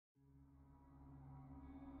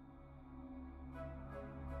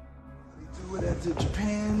the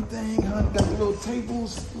Japan thing, huh? Got the little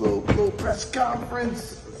tables, little press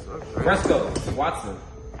conference. Fresco, Watson.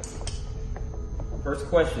 First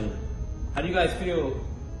question. How do you guys feel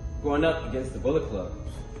going up against the Bullet Club?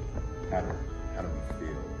 How do we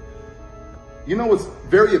feel? You know what's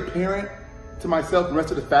very apparent to myself and the rest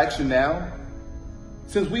of the faction now?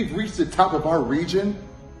 Since we've reached the top of our region,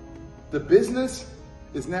 the business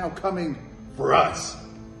is now coming for us.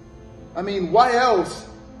 I mean, why else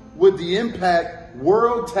would the Impact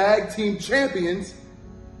World Tag Team Champions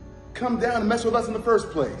come down and mess with us in the first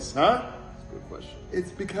place, huh? That's a good question.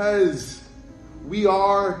 It's because we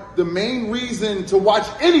are the main reason to watch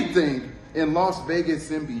anything in Las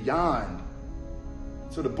Vegas and beyond.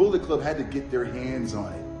 So the Bullet Club had to get their hands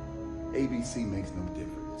on it. ABC makes no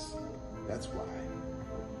difference. That's why.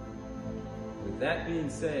 With that being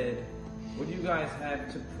said, what do you guys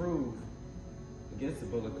have to prove against the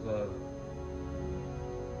Bullet Club?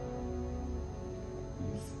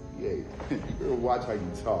 Yeah, you better watch how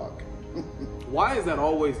you talk. Why is that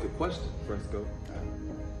always the question, Fresco?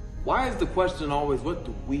 Why is the question always, what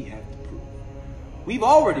do we have to prove? We've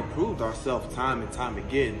already proved ourselves time and time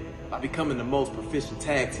again by becoming the most proficient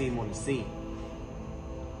tag team on the scene.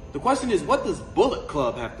 The question is, what does Bullet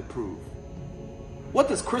Club have to prove? What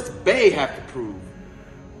does Chris Bey have to prove?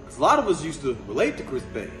 Because a lot of us used to relate to Chris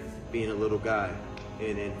Bey, being a little guy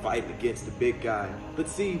and fighting against the big guy. But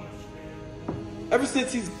see, ever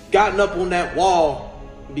since he's gotten up on that wall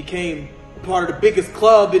and became part of the biggest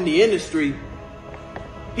club in the industry,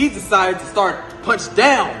 he's decided to start to punch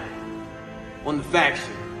down on the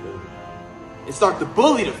faction and start to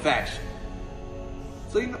bully the faction.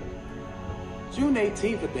 So, you know, June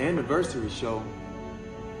 18th at the anniversary show,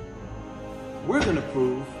 we're gonna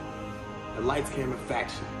prove that Lights Camera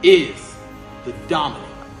Faction is the dominant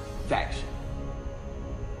faction.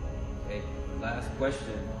 Okay, last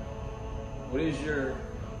question. What is your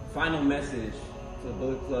final message to the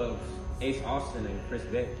Bullet Club's Ace Austin and Chris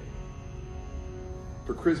Bey?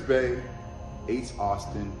 For Chris Bey, Ace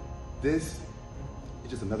Austin, this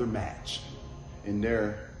is just another match in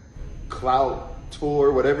their clout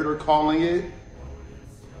tour, whatever they're calling it.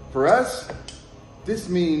 For us, this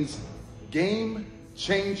means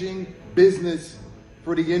game-changing business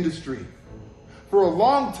for the industry. For a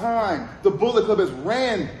long time, the Bullet Club has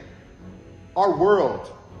ran our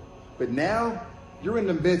world. But now, you're in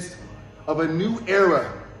the midst of a new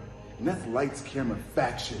era, and that's Lights Camera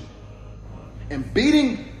Faction. And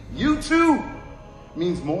beating you two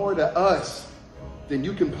means more to us than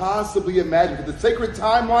you can possibly imagine. Because the sacred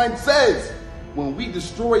timeline says, when we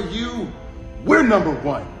destroy you, we're number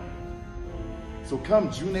one. So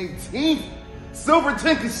come June 18th,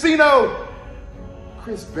 Silverton Casino.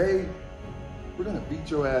 Chris Bey, we're gonna beat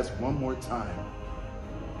your ass one more time.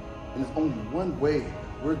 And there's only one way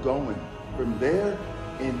we're going from there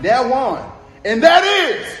and now on. And that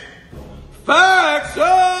is